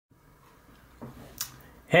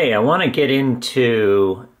Hey, I want to get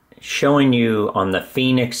into showing you on the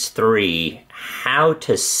Fenix 3 how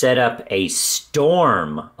to set up a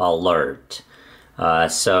storm alert.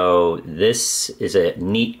 So this is a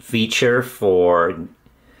neat feature for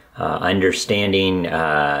understanding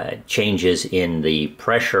changes in the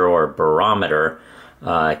pressure or barometer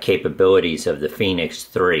capabilities of the Fenix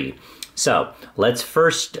 3. So let's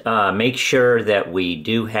first make sure that we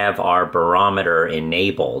do have our barometer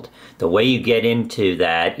enabled. The way you get into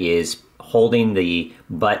that is holding the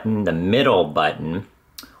button, the middle button,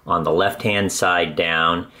 on the left-hand side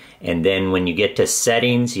down, and then when you get to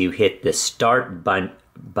settings, you hit the start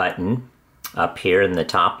button up here in the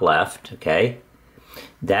top left, okay?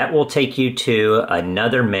 That will take you to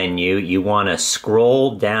another menu. You want to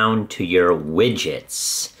scroll down to your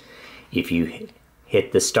widgets. If you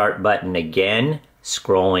hit the start button again,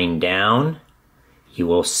 scrolling down, you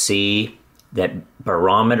will see that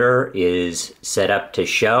barometer is set up to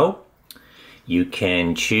show. You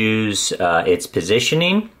can choose its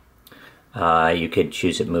positioning. You could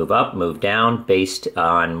choose it move up, move down based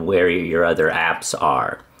on where your other apps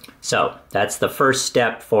are. So that's the first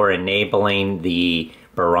step for enabling the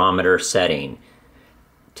barometer setting.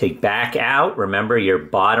 To back out, remember your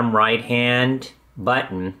bottom right hand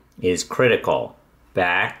button is critical.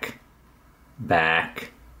 Back,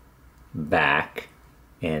 back, back,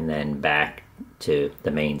 and then back to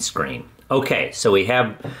the main screen. Okay, so we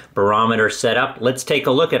have barometer set up. Let's take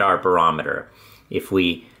a look at our barometer. If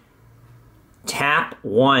we tap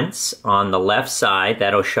once on the left side,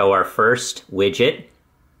 that'll show our first widget,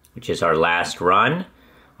 which is our last run,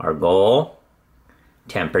 our goal,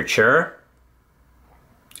 temperature,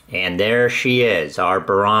 and there she is, our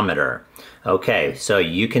barometer. Okay, so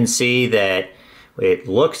you can see that it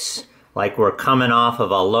looks like we're coming off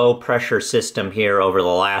of a low pressure system here over the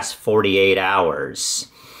last 48 hours.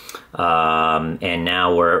 And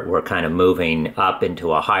now we're kind of moving up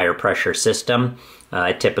into a higher pressure system.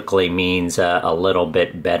 It typically means a little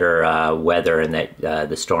bit better weather and that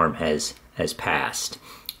the storm has passed.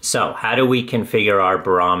 So how do we configure our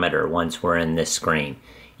barometer once we're in this screen?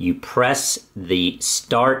 You press the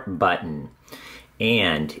start button,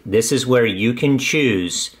 and this is where you can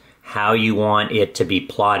choose how you want it to be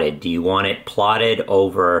plotted. Do you want it plotted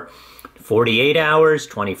over 48 hours,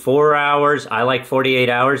 24 hours? I like 48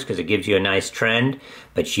 hours because it gives you a nice trend,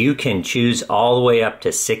 but you can choose all the way up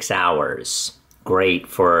to 6 hours. Great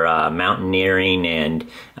for mountaineering and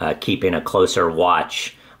keeping a closer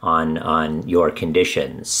watch on your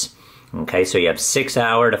conditions. Okay, so you have 6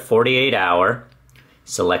 hour to 48 hour,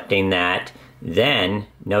 selecting that. Then,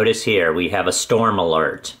 notice here, we have a storm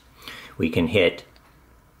alert. We can hit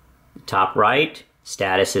top right,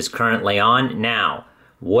 status is currently on. Now,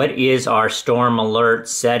 what is our storm alert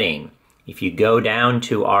setting? If you go down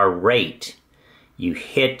to our rate, you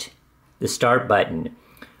hit the start button,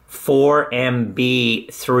 4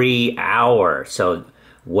 MB 3 hour. So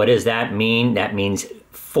what does that mean? That means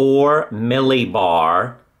 4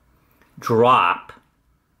 millibar drop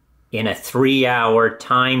in a 3 hour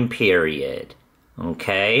time period.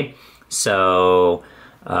 Okay, so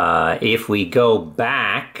if we go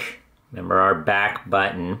back, remember our back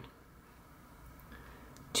button,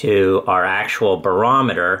 to our actual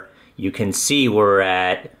barometer, you can see we're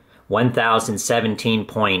at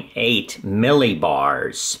 1017.8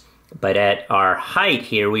 millibars. But at our height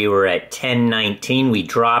here, we were at 1019. We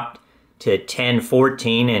dropped to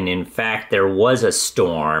 1014, and in fact, there was a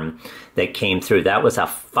storm that came through. That was a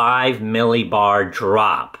 5 millibar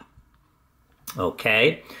drop.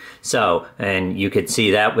 Okay? So, and you could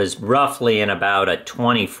see that was roughly in about a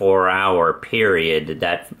 24-hour period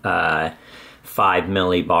that 5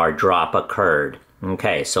 millibar drop occurred.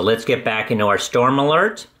 Okay, so let's get back into our storm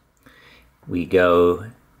alert. We go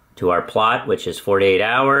to our plot, which is 48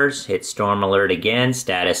 hours, hit storm alert again,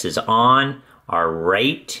 status is on, our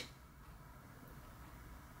rate.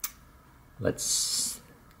 Let's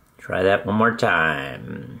try that one more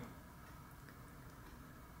time.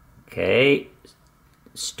 Okay,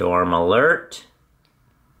 storm alert,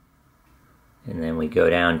 and then we go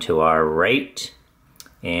down to our rate,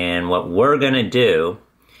 and what we're going to do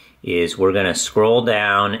is we're going to scroll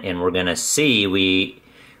down and we're going to see we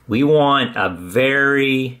want a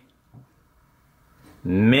very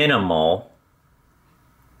minimal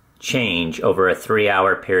change over a 3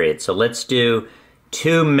 hour period. So let's do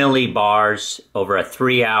 2 millibars over a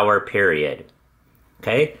 3 hour period.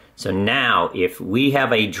 Okay, so now if we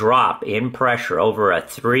have a drop in pressure over a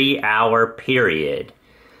 3 hour period,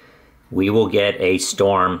 we will get a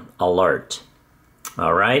storm alert.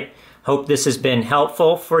 All right, Hope this has been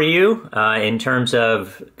helpful for you in terms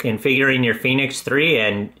of configuring your Fenix 3,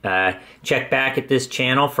 and check back at this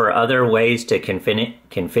channel for other ways to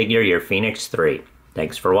configure your Fenix 3.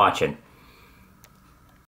 Thanks for watching.